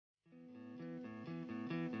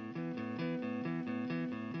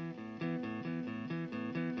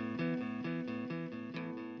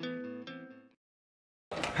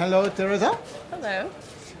Hello, Theresa. Hello.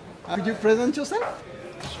 Could you present yourself?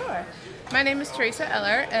 Sure. My name is Theresa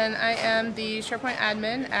Eller, and I am the SharePoint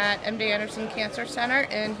admin at MD Anderson Cancer Center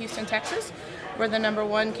in Houston, Texas. We're the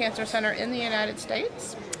 #1 cancer center in the United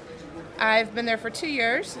States. I've been there for 2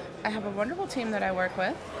 years. I have a wonderful team that I work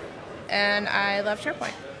with, and I love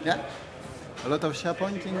SharePoint. Yeah. A lot of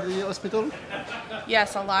SharePoint in the hospital?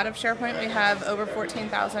 Yes, a lot of SharePoint. We have over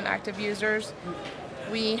 14,000 active users.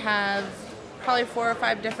 We have probably 4 or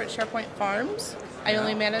 5 different SharePoint farms. I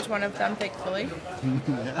only manage one of them, thankfully.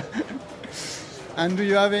 Yeah. And do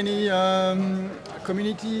you have any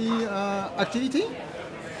community activity?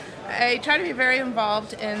 I try to be very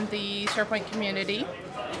involved in the SharePoint community.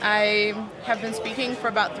 I have been speaking for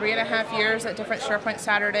about 3.5 years at different SharePoint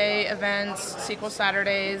Saturday events, SQL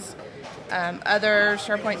Saturdays, other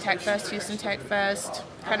SharePoint Tech Fest, Houston Tech Fest,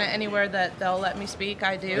 kind of anywhere that they'll let me speak,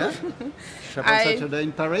 I do. Yeah. SharePoint Saturday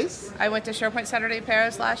in Paris? I went to SharePoint Saturday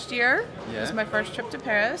Paris last year. Yeah. It was my first trip to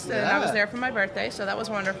Paris, and I was there for my birthday, so that was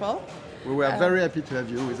wonderful. We were very happy to have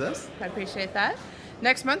you with us. I appreciate that.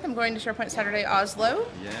 Next month, I'm going to SharePoint Saturday Oslo.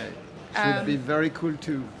 Yeah, should be very cool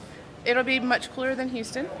too. It'll be much cooler than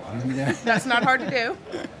Houston. Yeah. That's not hard to do.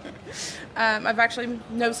 I've actually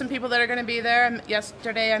know some people that are going to be there.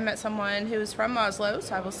 Yesterday I met someone who's from Oslo,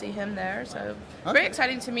 so I will see him there. So very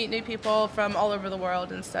exciting to meet new people from all over the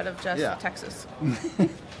world instead of just Texas.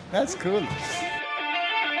 That's cool.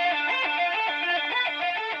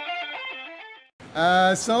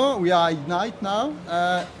 So we are Ignite now.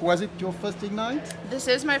 Was it your first Ignite? This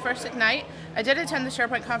is my first Ignite. I did attend the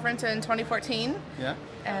SharePoint conference in 2014. Yeah.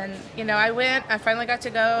 And I went, I finally got to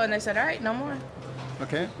go, and they said, all right, no more.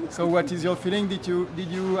 Okay. So what is your feeling? Did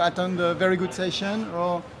you attend a very good session,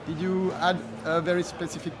 or did you add very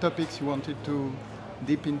specific topics you wanted to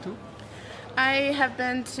dip into? I have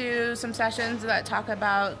been to some sessions that talk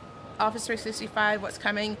about Office 365, what's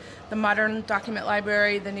coming, the modern document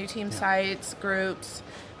library, the new team sites, groups.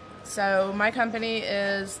 So my company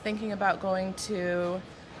is thinking about going to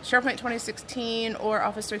SharePoint 2016 or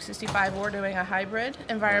Office 365. We're doing a hybrid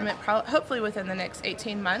environment, hopefully within the next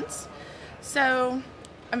 18 months. So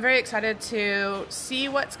I'm very excited to see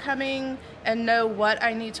what's coming and know what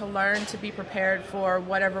I need to learn to be prepared for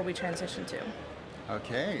whatever we transition to.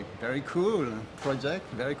 Okay, very cool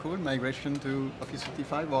project, very cool. Migration to Office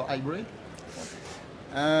 365 or hybrid.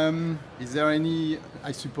 Is there any,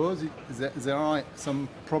 I suppose, there are some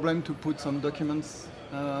problem to put some documents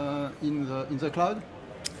in the cloud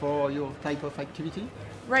for your type of activity?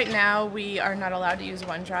 Right now, we are not allowed to use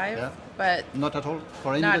OneDrive, but not at all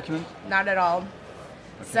for any document. Not at all.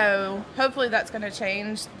 Okay. So hopefully that's going to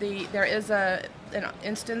change. There is an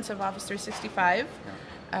instance of Office 365.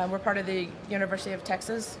 We're part of the University of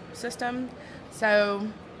Texas system, so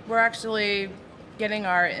we're actually getting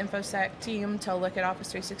our InfoSec team to look at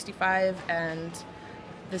Office 365 and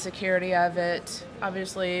the security of it.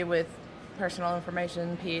 Obviously, with personal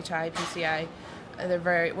information, PHI, PCI.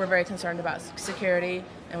 We're very concerned about security,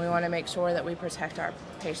 and we want to make sure that we protect our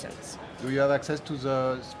patients. Do you have access to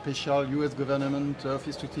the special U.S. government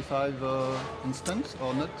Office 365 instance,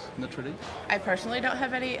 or not? Not really? I personally don't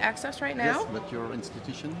have any access right now. Yes, but your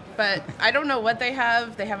institution? But I don't know what they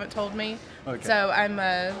have. They haven't told me. Okay. So I'm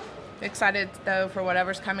excited, though, for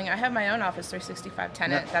whatever's coming. I have my own Office 365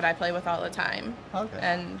 tenant that I play with all the time. Okay.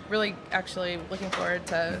 And really actually looking forward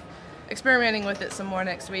to experimenting with it some more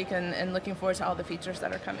next week and looking forward to all the features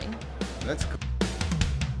that are coming. That's cool.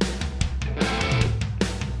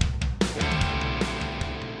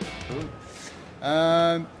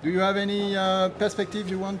 Do you have any perspective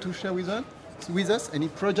you want to share with us? Any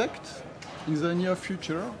project in the near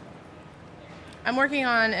future? I'm working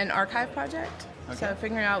on an archive project. Okay. So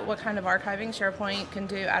figuring out what kind of archiving SharePoint can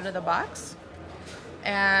do out of the box.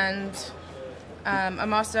 And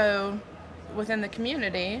I'm also within the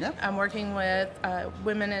community. I'm working with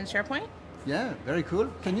women in SharePoint. Yeah, very cool.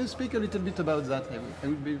 Can you speak a little bit about that? I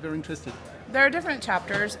would be very interested. There are different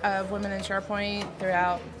chapters of women in SharePoint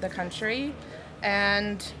throughout the country.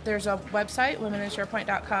 And there's a website,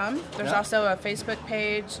 womeninsharepoint.com. There's also a Facebook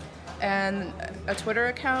page and a Twitter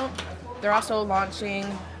account. They're also launching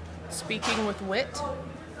Speaking with WIT,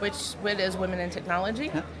 which WIT is Women in Technology.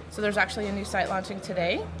 Yeah. So there's actually a new site launching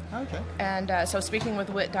today. Okay. And so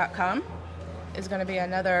speakingwithwit.com is going to be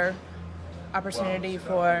another opportunity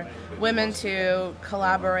for women to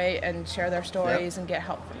collaborate and share their stories and get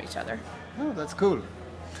help from each other. Oh, that's cool.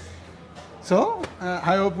 So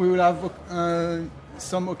I hope we will have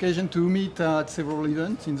some occasion to meet at several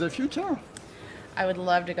events in the future. I would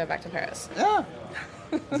love to go back to Paris. Yeah.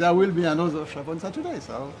 There will be another SharePoint Saturday,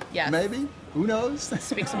 so maybe, who knows?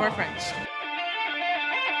 Speak some more French.